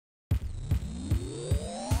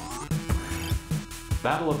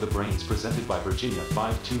Battle of the Brains presented by Virginia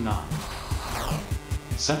 529.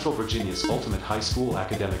 Central Virginia's ultimate high school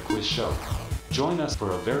academic quiz show. Join us for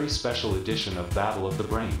a very special edition of Battle of the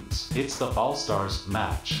Brains. It's the All-Stars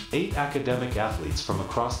match. 8 academic athletes from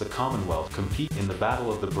across the Commonwealth compete in the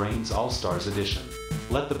Battle of the Brains All-Stars edition.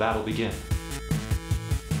 Let the battle begin.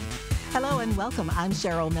 Hello and welcome. I'm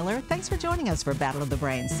Cheryl Miller. Thanks for joining us for Battle of the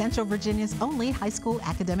Brains, Central Virginia's only high school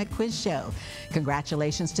academic quiz show.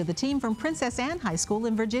 Congratulations to the team from Princess Anne High School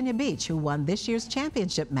in Virginia Beach who won this year's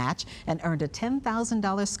championship match and earned a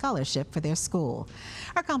 $10,000 scholarship for their school.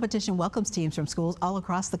 Our competition welcomes teams from schools all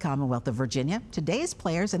across the Commonwealth of Virginia. Today's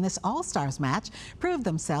players in this All-Stars match proved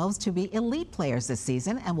themselves to be elite players this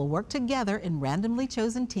season and will work together in randomly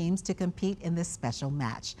chosen teams to compete in this special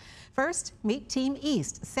match. First, meet Team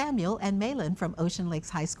East, Samuel and Malin from Ocean Lakes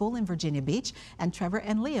High School in Virginia Beach, and Trevor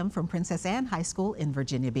and Liam from Princess Anne High School in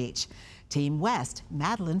Virginia Beach. Team West,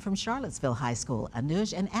 Madeline from Charlottesville High School,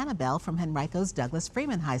 Anuj and Annabelle from Henrico's Douglas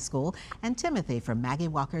Freeman High School, and Timothy from Maggie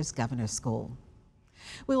Walker's Governor's School.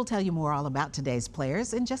 We will tell you more all about today's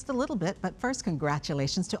players in just a little bit, but first,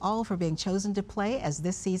 congratulations to all for being chosen to play as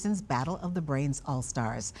this season's Battle of the Brains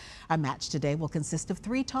All-Stars. Our match today will consist of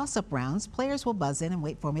 3 toss-up rounds. Players will buzz in and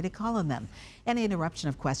wait for me to call on them. Any interruption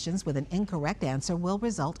of questions with an incorrect answer will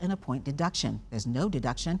result in a point deduction. There's no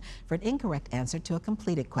deduction for an incorrect answer to a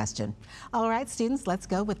completed question. All right, students, let's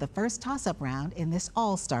go with the first toss-up round in this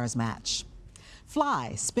All-Stars match.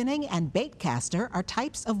 Fly, spinning, and bait caster are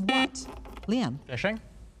types of what? Liam. Fishing.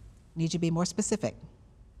 Need you to be more specific.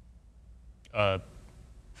 No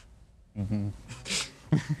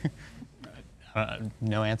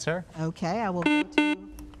answer. Okay, I will go to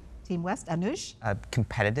Team West. Anuj.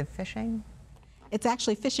 Competitive fishing? It's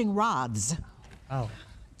actually fishing rods. Oh.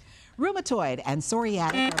 Rheumatoid and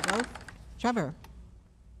psoriatic are both. Trevor.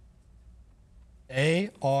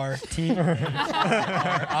 A-R-T-R-I-T-I-S.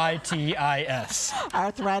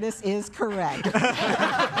 Arthritis is correct.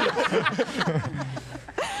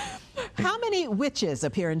 How many witches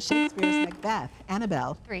appear in Shakespeare's Macbeth?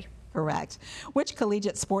 Annabelle. 3. Correct. Which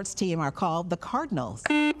collegiate sports team are called the Cardinals?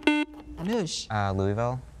 Anuj.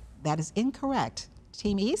 Louisville. That is incorrect.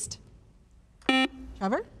 Team East?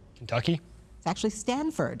 Trevor? Kentucky. It's actually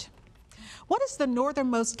Stanford. What is the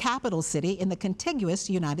northernmost capital city in the contiguous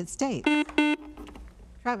United States?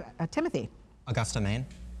 Timothy. Augusta, Maine.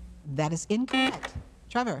 That is incorrect.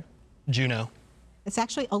 Trevor. Juneau. It's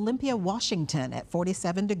actually Olympia, Washington at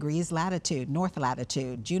 47 degrees latitude, north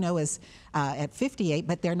latitude. Juneau is at 58,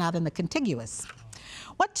 but they're not in the contiguous.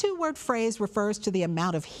 What 2-word phrase refers to the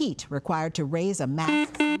amount of heat required to raise a mass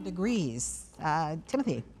some degrees?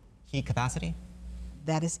 Timothy. Heat capacity.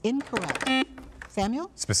 That is incorrect.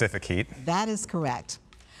 Samuel? Specific heat. That is correct.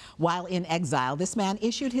 While in exile, this man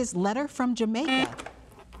issued his letter from Jamaica.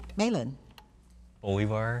 Malin.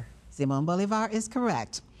 Bolivar. Simon Bolivar is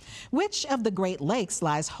correct. Which of the Great Lakes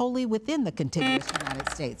lies wholly within the contiguous United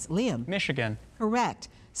States? Liam. Michigan. Correct.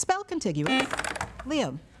 Spell contiguous.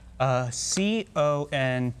 Liam. C-O-N-T-I-G-O-U-S.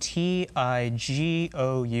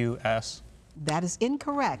 That is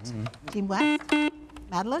incorrect. Team West.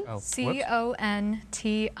 Madeline. C-O-N-T-I-G-U-O-U-S.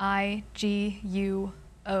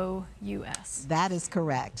 That is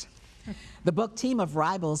correct. The book Team of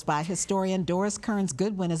Rivals by historian Doris Kearns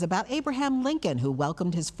Goodwin is about Abraham Lincoln, who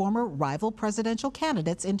welcomed his former rival presidential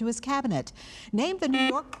candidates into his cabinet. Name the New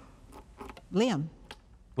York... Liam.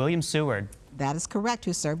 William Seward. That is correct,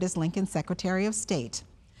 who served as Lincoln's Secretary of State.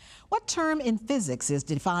 What term in physics is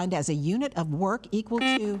defined as a unit of work equal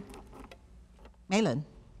to... Malin.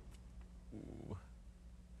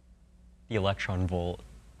 The electron volt.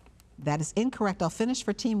 That is incorrect. I'll finish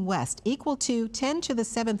for Team West. Equal to 10 to the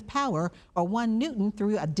 7th power, or 1 Newton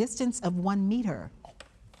through a distance of 1 meter.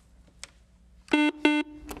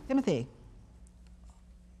 Timothy.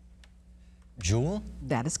 Joule?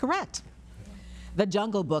 That is correct. The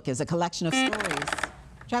Jungle Book is a collection of stories.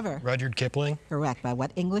 Trevor. Rudyard Kipling. Correct. By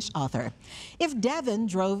what English author? If Devon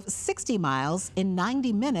drove 60 miles in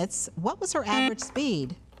 90 minutes, what was her average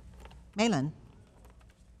speed? Malin.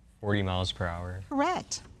 40 miles per hour.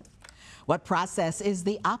 Correct. What process is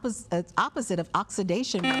the opposite of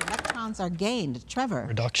oxidation when electrons are gained? Trevor.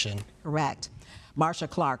 Reduction. Correct. Marcia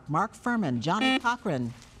Clark, Mark Furman, Johnny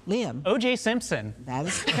Cochran, Liam. O.J. Simpson. That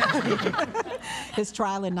is correct. His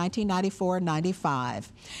trial in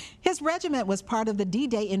 1994-95. His regiment was part of the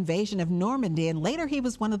D-Day invasion of Normandy, and later he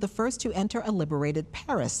was one of the first to enter a liberated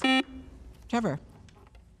Paris. Trevor.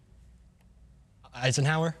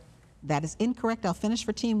 Eisenhower. That is incorrect. I'll finish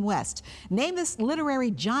for Team West. Name this literary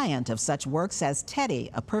giant of such works as Teddy,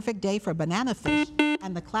 A Perfect Day for Banana Fish,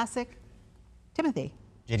 and the classic Timothy.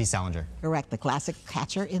 J.D. Salinger. Correct, the classic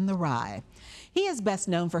Catcher in the Rye. He is best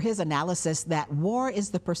known for his analysis that war is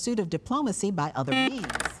the pursuit of diplomacy by other means.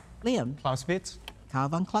 Liam. Clausewitz. Karl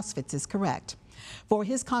von Clausewitz is correct. For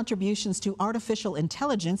his contributions to artificial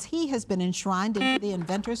intelligence, he has been enshrined into the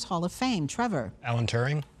Inventors Hall of Fame. Trevor. Alan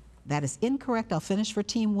Turing. That is incorrect. I'll finish for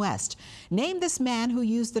Team West. Name this man who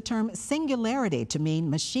used the term singularity to mean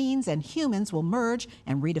machines and humans will merge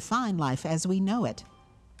and redefine life as we know it.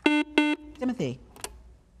 Timothy.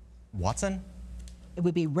 Watson. It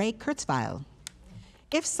would be Ray Kurzweil.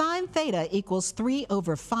 If sine theta equals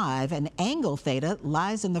 3/5 and angle theta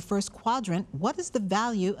lies in the first quadrant, what is the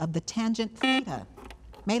value of the tangent theta?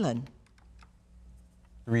 Malin.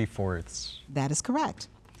 3/4. That is correct.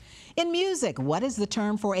 In music, what is the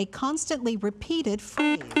term for a constantly repeated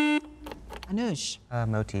phrase? Anush.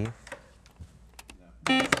 Motif.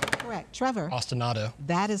 Correct. Trevor. Ostinato.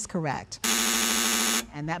 That is correct.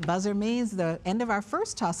 And that buzzer means the end of our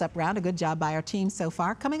first toss-up round. A good job by our team so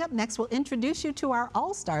far. Coming up next, we'll introduce you to our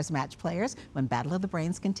All-Stars match players when Battle of the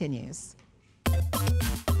Brains continues.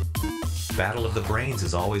 Battle of the Brains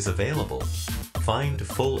is always available. Find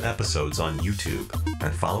full episodes on YouTube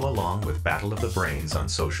and follow along with Battle of the Brains on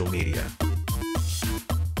social media.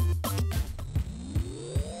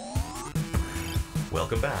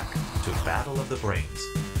 Welcome back to Battle of the Brains.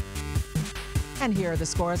 And here are the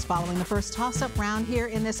scores following the first toss-up round here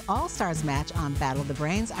in this All-Stars match on Battle of the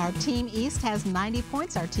Brains. Our Team East has 90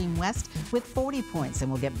 points, our Team West with 40 points,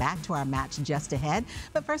 and we'll get back to our match just ahead.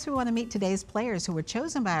 But first, we want to meet today's players who were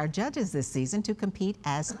chosen by our judges this season to compete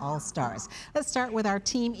as All-Stars. Let's start with our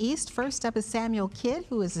Team East. First up is Samuel Kidd,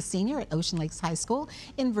 who is a senior at Ocean Lakes High School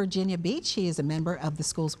in Virginia Beach. He is a member of the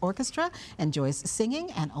school's orchestra, enjoys singing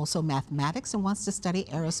and also mathematics, and wants to study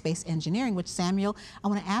aerospace engineering, which, Samuel, I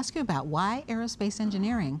want to ask you about. Why aerospace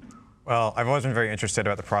engineering? Well, I've always been very interested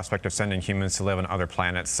about the prospect of sending humans to live on other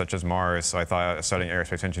planets such as Mars, so I thought studying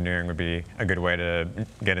aerospace engineering would be a good way to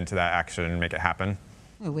get into that action and make it happen.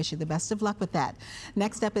 We wish you the best of luck with that.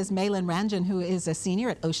 Next up is Malin Ranjan, who is a senior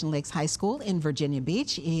at Ocean Lakes High School in Virginia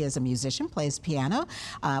Beach. He is a musician, plays piano,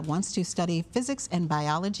 wants to study physics and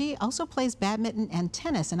biology, also plays badminton and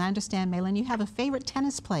tennis. And I understand, Malin, you have a favorite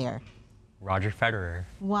tennis player. Roger Federer.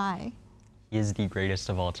 Why? He is the greatest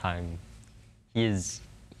of all time.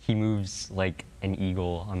 He moves like an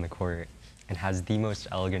eagle on the court and has the most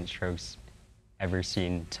elegant strokes ever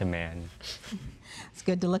seen to man. It's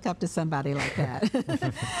good to look up to somebody like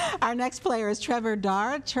that. Our next player is Trevor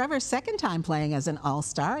Dar. Trevor's second time playing as an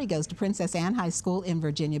All-Star. He goes to Princess Anne High School in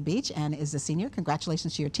Virginia Beach and is a senior.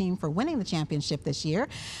 Congratulations to your team for winning the championship this year.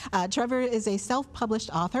 Trevor is a self-published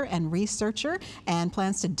author and researcher and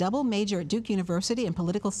plans to double major at Duke University in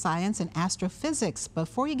political science and astrophysics.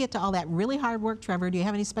 Before you get to all that really hard work, Trevor, do you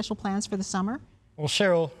have any special plans for the summer? Well,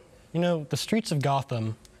 Cheryl, you know, the streets of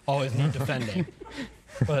Gotham always need defending.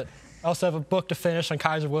 But I also have a book to finish on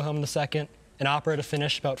Kaiser Wilhelm II, an opera to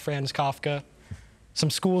finish about Franz Kafka, some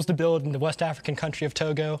schools to build in the West African country of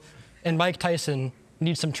Togo, and Mike Tyson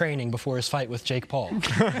needs some training before his fight with Jake Paul.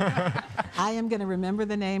 I am going to remember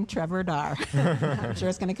the name Trevor Dar. I'm sure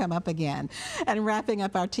it's going to come up again. And wrapping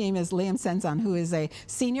up our team is Liam Senzon, who is a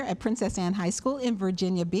senior at Princess Anne High School in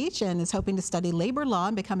Virginia Beach and is hoping to study labor law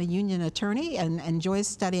and become a union attorney and enjoys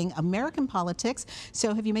studying American politics.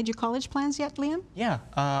 So have you made your college plans yet, Liam? Yeah,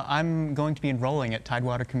 I'm going to be enrolling at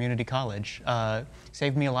Tidewater Community College.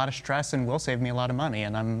 Saved me a lot of stress and will save me a lot of money,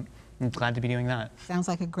 and I'm glad to be doing that. Sounds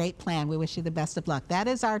like a great plan. We wish you the best of luck. That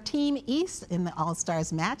is our Team East in the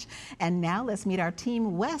All-Stars match. And now let's meet our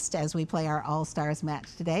Team West as we play our All-Stars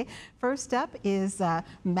match today. First up is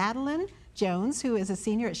Madeline Jones, who is a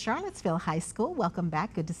senior at Charlottesville High School. Welcome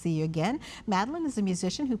back. Good to see you again. Madeline is a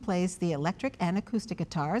musician who plays the electric and acoustic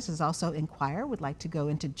guitars, is also in choir, would like to go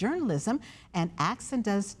into journalism, and acts and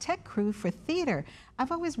does tech crew for theater.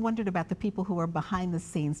 I've always wondered about the people who are behind the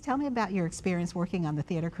scenes. Tell me about your experience working on the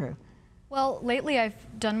theater crew. Well, lately I've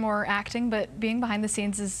done more acting, but being behind the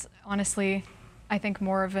scenes is honestly, I think,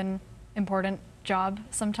 more of an important job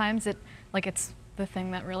sometimes. It's the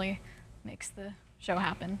thing that really makes the show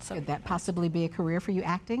happen. So could that possibly be a career for you,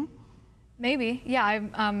 acting? Maybe, yeah.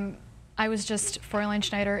 I was just Fräulein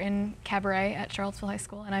Schneider in Cabaret at Charlottesville High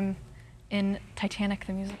School, and I'm in Titanic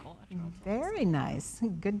the musical. Very nice.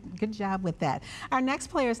 Good job with that. Our next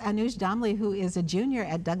player is Anuj Damli, who is a junior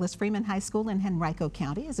at Douglas Freeman High School in Henrico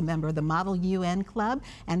County, is a member of the Model UN Club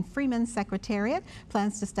and Freeman Secretariat,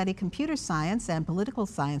 plans to study computer science and political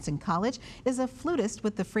science in college, is a flutist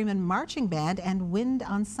with the Freeman Marching Band and Wind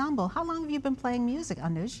Ensemble. How long have you been playing music,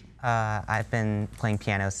 Anuj? I've been playing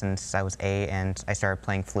piano since I was 8, and I started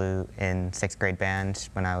playing flute in 6th grade band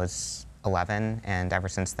when I was 11, and ever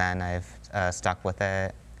since then I've stuck with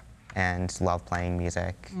it and love playing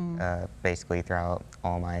music basically throughout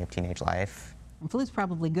all my teenage life. And flute's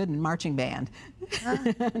probably good in marching band.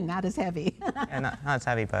 Not as heavy. Yeah, not as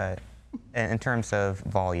heavy, but in terms of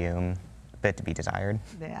volume, a bit to be desired.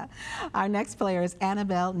 Yeah. Our next player is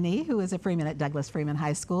Annabelle Nee, who is a Freeman at Douglas Freeman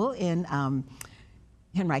High School in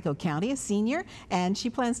Henrico County, a senior, and she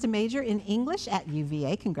plans to major in English at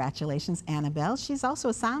UVA. Congratulations, Annabelle. She's also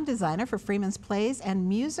a sound designer for Freeman's plays and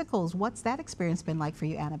musicals. What's that experience been like for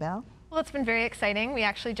you, Annabelle? Well, it's been very exciting. We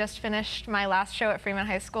actually just finished my last show at Freeman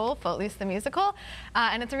High School, Footloose the Musical,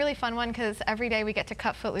 and it's a really fun one because every day we get to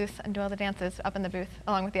cut Footloose and do all the dances up in the booth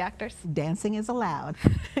along with the actors. Dancing is allowed.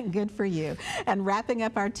 Good for you. And wrapping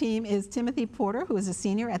up our team is Timothy Porter, who is a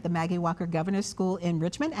senior at the Maggie Walker Governor's School in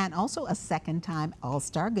Richmond and also a second-time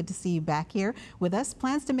All-Star. Good to see you back here with us.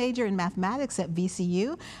 Plans to major in mathematics at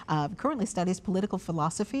VCU. Currently studies political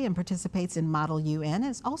philosophy and participates in Model UN.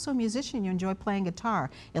 Is also a musician. You enjoy playing guitar,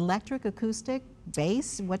 electric, acoustic,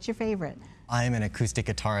 bass. What's your favorite? I'm an acoustic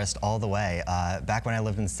guitarist all the way. Back when I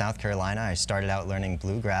lived in South Carolina, I started out learning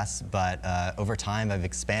bluegrass, but over time I've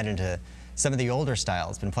expanded to some of the older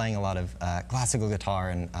styles. Been playing a lot of classical guitar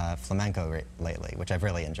and flamenco lately, which I've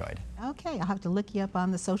really enjoyed. Okay, I'll have to look you up on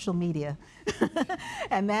the social media.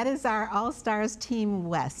 And that is our All-Stars Team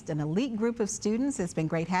West, an elite group of students. It's been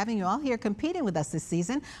great having you all here competing with us this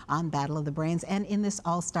season on Battle of the Brains and in this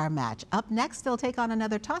All-Star match. Up next, they'll take on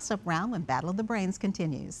another toss-up round when Battle of the Brains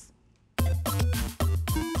continues.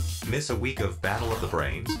 Miss a week of Battle of the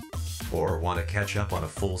Brains? Or want to catch up on a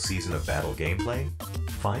full season of Battle gameplay?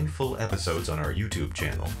 Find full episodes on our YouTube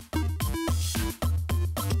channel.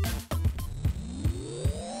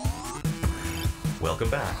 Welcome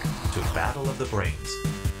back to Battle of the Brains.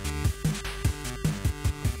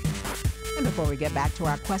 And before we get back to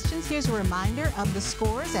our questions, here's a reminder of the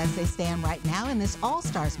scores as they stand right now in this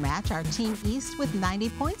All-Stars match. Our Team East with 90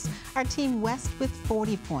 points, our Team West with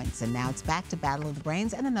 40 points. And now it's back to Battle of the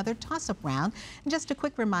Brains and another toss-up round. And just a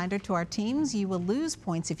quick reminder to our teams, you will lose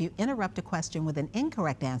points if you interrupt a question with an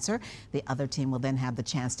incorrect answer. The other team will then have the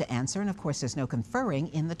chance to answer. And of course, there's no conferring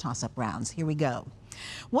in the toss-up rounds. Here we go.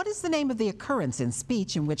 What is the name of the occurrence in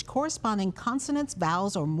speech in which corresponding consonants,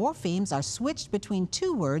 vowels, or morphemes are switched between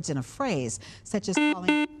two words in a phrase, such as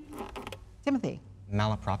calling... Timothy?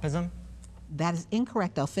 Malapropism? That is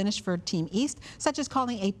incorrect. I'll finish for Team East, such as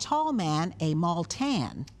calling a tall man a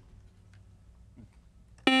Maltan.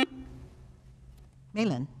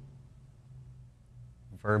 Malin?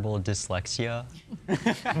 Verbal dyslexia.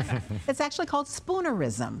 It's actually called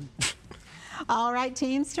spoonerism. All right,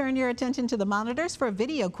 teams, turn your attention to the monitors for a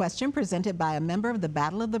video question presented by a member of the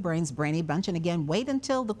Battle of the Brains Brainy Bunch. And again, wait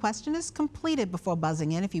until the question is completed before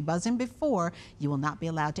buzzing in. If you buzz in before, you will not be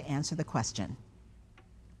allowed to answer the question.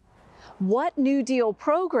 What New Deal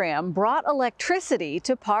program brought electricity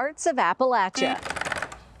to parts of Appalachia?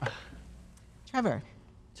 Trevor?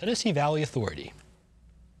 Tennessee Valley Authority.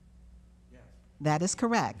 That is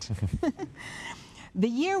correct. The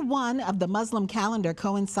year 1 of the Muslim calendar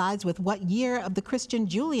coincides with what year of the Christian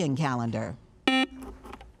Julian calendar?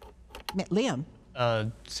 Liam?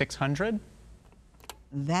 600?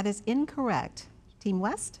 That is incorrect. Team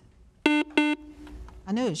West?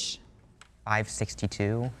 Anush?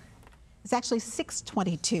 562. It's actually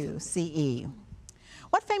 622 CE.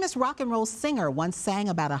 What famous rock and roll singer once sang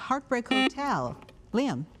about a heartbreak hotel?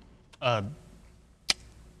 Liam?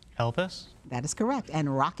 Elvis? That is correct.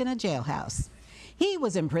 And rockin' a jailhouse. He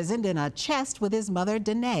was imprisoned in a chest with his mother,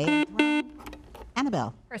 Danae.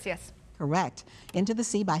 Annabelle? Perseus. Correct. Into the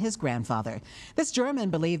sea by his grandfather. This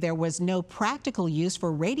German believed there was no practical use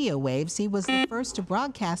for radio waves. He was the first to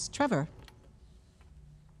broadcast. Trevor?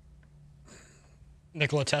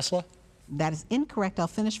 Nikola Tesla. That is incorrect. I'll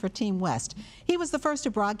finish for Team West. He was the first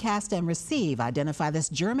to broadcast and receive. Identify this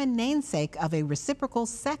German namesake of a reciprocal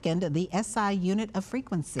second, the SI unit of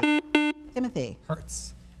frequency. Timothy?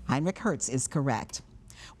 Hertz. Heinrich Hertz is correct.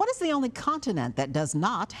 What is the only continent that does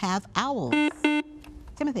not have owls?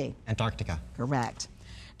 Timothy? Antarctica. Correct.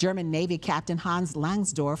 German Navy Captain Hans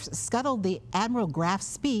Langsdorff scuttled the Admiral Graf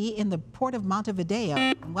Spee in the port of Montevideo.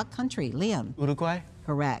 In what country? Liam? Uruguay.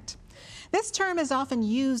 Correct. This term is often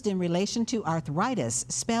used in relation to arthritis.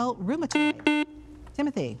 Spell rheumatoid.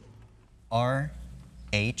 Timothy? RHEUMATOID.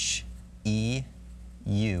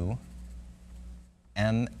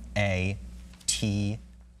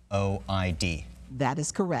 That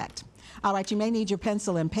is correct. All right, you may need your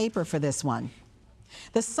pencil and paper for this one.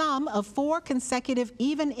 The sum of 4 consecutive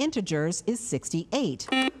even integers is 68.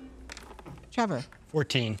 Trevor?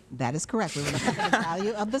 14. That is correct. We're looking for the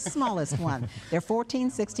value of the smallest one. They're 14,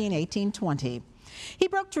 16, 18, 20. He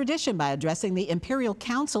broke tradition by addressing the Imperial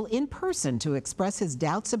Council in person to express his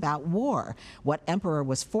doubts about war. What emperor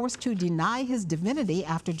was forced to deny his divinity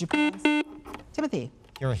after Japan's... Timothy?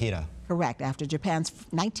 Hirohito. Correct, after Japan's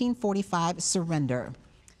 1945 surrender.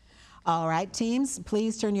 All right, teams,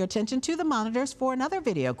 please turn your attention to the monitors for another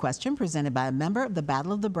video question presented by a member of the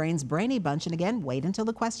Battle of the Brains Brainy Bunch. And again, wait until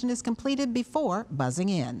the question is completed before buzzing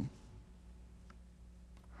in.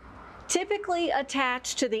 Typically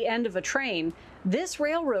attached to the end of a train, this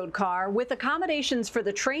railroad car with accommodations for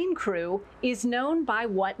the train crew is known by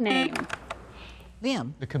what name?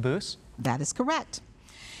 Liam? The caboose? That is correct.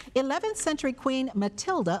 11th century Queen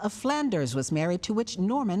Matilda of Flanders was married to which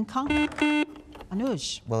Norman conqueror?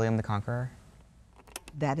 Anuj? William the Conqueror.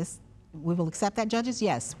 That is, we will accept that, judges?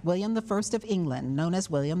 Yes. William I of England, known as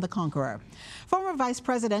William the Conqueror. Former vice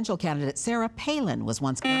presidential candidate Sarah Palin was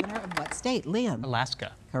once governor of what state? Liam?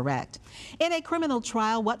 Alaska. Correct. In a criminal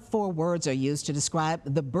trial, what 4 words are used to describe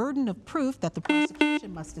the burden of proof that the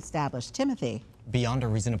prosecution must establish? Timothy? Beyond a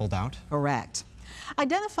reasonable doubt. Correct.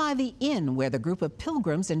 Identify the inn where the group of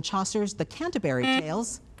pilgrims in Chaucer's The Canterbury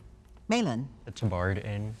Tales... Malin? The Tabard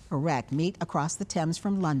Inn. Correct. Meet across the Thames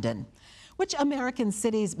from London. Which American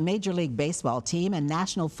city's Major League Baseball team and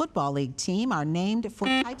National Football League team are named for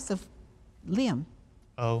types of... Liam?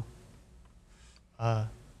 Oh.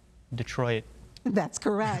 Detroit. That's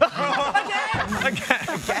correct. Again.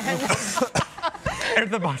 Here's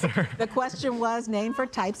the buzzer. The question was named for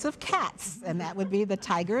types of cats, and that would be the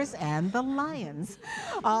tigers and the lions.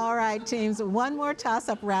 All right, teams, one more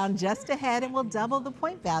toss-up round just ahead, and we'll double the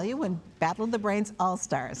point value when Battle of the Brains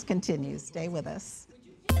All-Stars continues. Stay with us.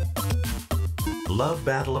 Love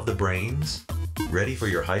Battle of the Brains? Ready for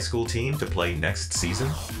your high school team to play next season?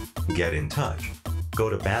 Get in touch. Go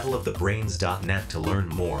to battleofthebrains.net to learn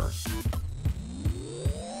more.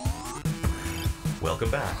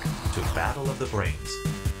 Welcome back to Battle of the Brains.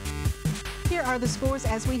 Here are the scores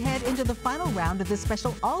as we head into the final round of this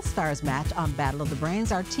special All-Stars match on Battle of the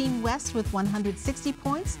Brains. Our Team West with 160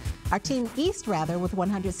 points. Our Team East, rather, with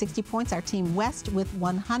 160 points. Our Team West with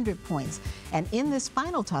 100 points. And in this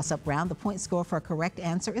final toss-up round, the point score for a correct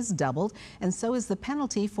answer is doubled, and so is the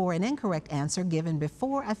penalty for an incorrect answer given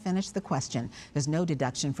before I finish the question. There's no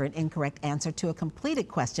deduction for an incorrect answer to a completed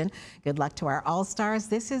question. Good luck to our All-Stars.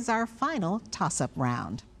 This is our final toss-up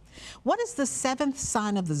round. What is the 7th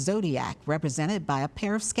sign of the zodiac, represented by a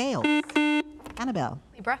pair of scales? Annabelle?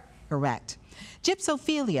 Libra. Correct.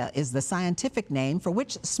 Gypsophilia is the scientific name for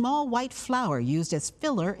which small white flower used as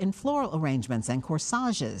filler in floral arrangements and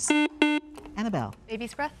corsages? Annabelle?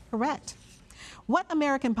 Baby's breath. Correct. What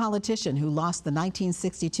American politician who lost the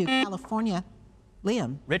 1962 California...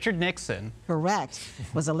 Liam? Richard Nixon. Correct.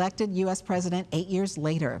 Was elected U.S. president 8 years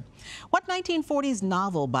later. What 1940s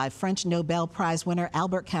novel by French Nobel Prize winner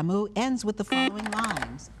Albert Camus ends with the following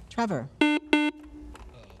lines? Trevor? The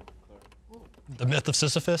Myth of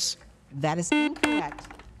Sisyphus. That is incorrect.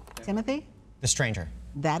 Timothy? The Stranger.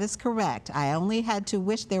 That is correct. I only had to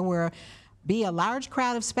wish there be a large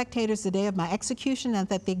crowd of spectators the day of my execution and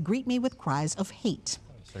that they greet me with cries of hate.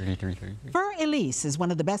 33. Fur Elise is one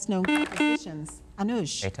of the best-known compositions.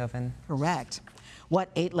 Anuj? Beethoven. Correct.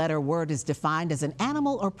 What 8-letter word is defined as an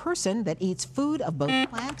animal or person that eats food of both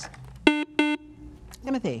plant?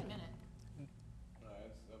 Timothy?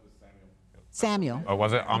 Samuel. Oh,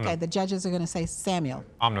 was it? Okay, the judges are going to say Samuel.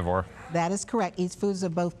 Omnivore. That is correct. Eats foods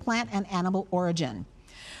of both plant and animal origin.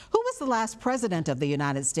 Who was the last president of the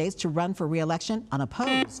United States to run for re-election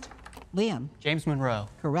unopposed? Liam? James Monroe.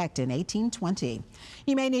 Correct, in 1820.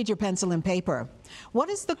 You may need your pencil and paper. What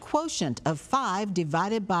is the quotient of 5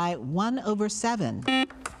 divided by 1/7?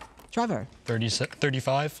 Trevor?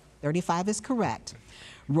 35. 35 is correct.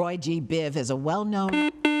 Roy G. Biv is a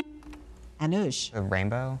well-known... Anuj? The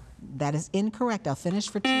rainbow. That is incorrect. I'll finish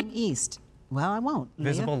for Team East. Well, I won't.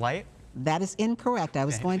 Visible Leah? light. That is incorrect. I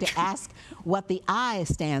was going to ask what the I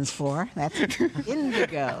stands for. That's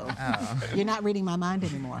indigo. Oh. You're not reading my mind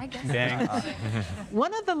anymore. I guess. Dang.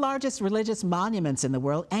 One of the largest religious monuments in the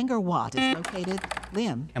world, Angkor Wat, is located,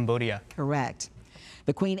 Liam? Cambodia. Correct.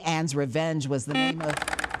 The Queen Anne's Revenge was the name of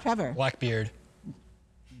Trevor. Blackbeard.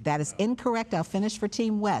 That is incorrect. I'll finish for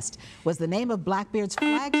Team West. Was the name of Blackbeard's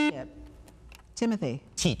flagship? Timothy?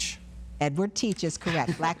 Teach. Edward Teach is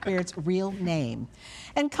correct. Blackbeard's real name.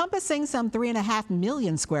 Encompassing some 3.5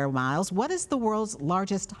 million square miles, what is the world's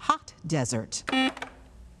largest hot desert?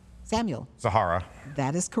 Samuel? Sahara.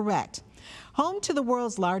 That is correct. Home to the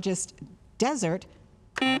world's largest desert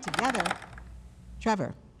altogether.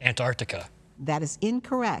 Trevor? Antarctica. That is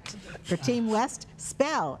incorrect. For Team West,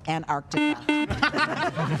 spell Antarctica.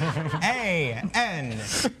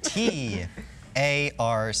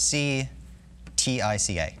 A-N-T-A-R-C-T-I-C-A.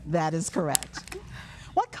 TICA. That is correct.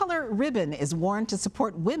 What color ribbon is worn to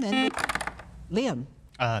support women? Liam.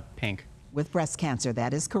 Pink. With breast cancer,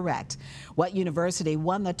 that is correct. What university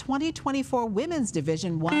won the 2024 Women's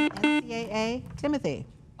Division I NCAA? Timothy.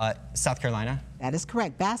 South Carolina. That is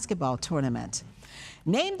correct. Basketball tournament.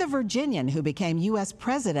 Name the Virginian who became U.S.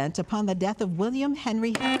 president upon the death of William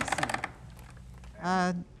Henry Harrison.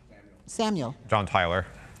 Samuel. John Tyler.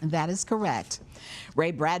 That is correct.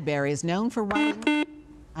 Ray Bradbury is known for writing.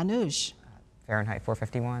 Anuj. Fahrenheit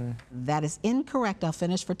 451. That is incorrect. I'll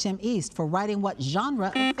finish for Tim East. For writing what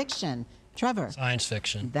genre of fiction? Trevor. Science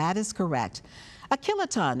fiction. That is correct. A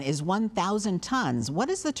kiloton is 1,000 tons. What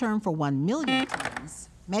is the term for 1 million tons?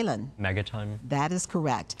 Malin. Megaton. That is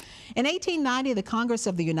correct. In 1890, the Congress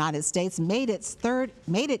of the United States made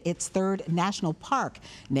it its third national park.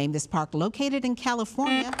 Name this park located in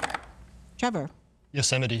California. Trevor.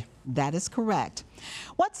 Yosemite. That is correct.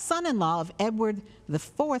 What son-in-law of Edward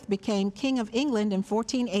IV became King of England in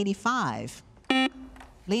 1485?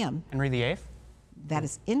 Liam. Henry VIII. That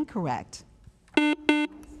is incorrect.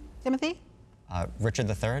 Timothy? Richard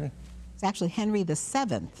III. It's actually Henry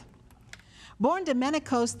VII. Born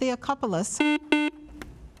Domenicos Theokopulos.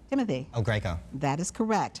 Timothy? El Greco. That is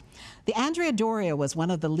correct. The Andrea Doria was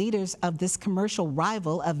one of the leaders of this commercial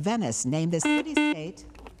rival of Venice. Name this city-state.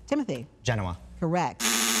 Timothy? Genoa. Correct.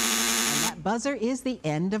 And that buzzer is the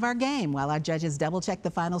end of our game. While our judges double-check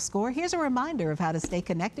the final score, here's a reminder of how to stay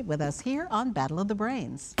connected with us here on Battle of the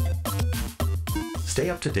Brains. Stay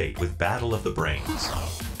up to date with Battle of the Brains.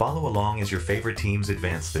 Follow along as your favorite teams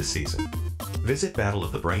advance this season. Visit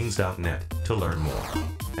battleofthebrains.net to learn more.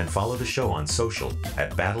 And follow the show on social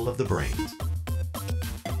at Battle of the Brains.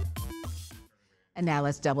 And now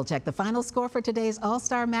let's double check the final score for today's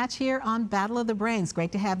All-Star match here on Battle of the Brains.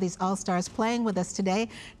 Great to have these All-Stars playing with us today.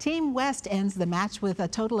 Team West ends the match with a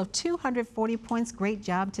total of 240 points. Great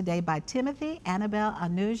job today by Timothy, Annabelle,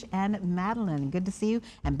 Anuj, and Madeline. Good to see you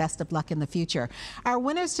and best of luck in the future. Our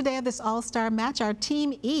winners today of this All-Star match are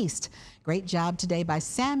Team East. Great job today by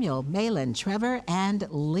Samuel, Malin, Trevor, and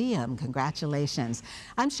Liam. Congratulations.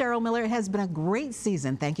 I'm Cheryl Miller. It has been a great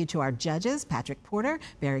season. Thank you to our judges, Patrick Porter,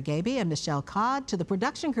 Barry Gaby, and Michelle Codd, to the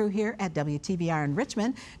production crew here at WTVR in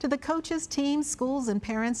Richmond, to the coaches, teams, schools, and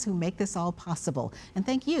parents who make this all possible. And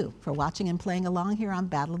thank you for watching and playing along here on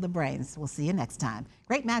Battle of the Brains. We'll see you next time.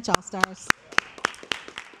 Great match, All-Stars.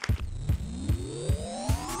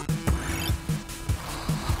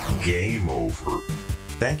 Game over.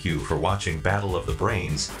 Thank you for watching Battle of the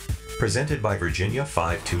Brains, presented by Virginia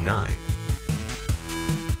 529.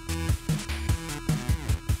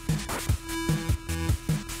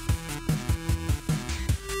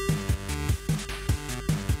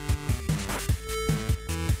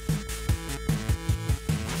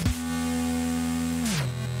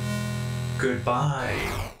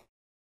 Goodbye.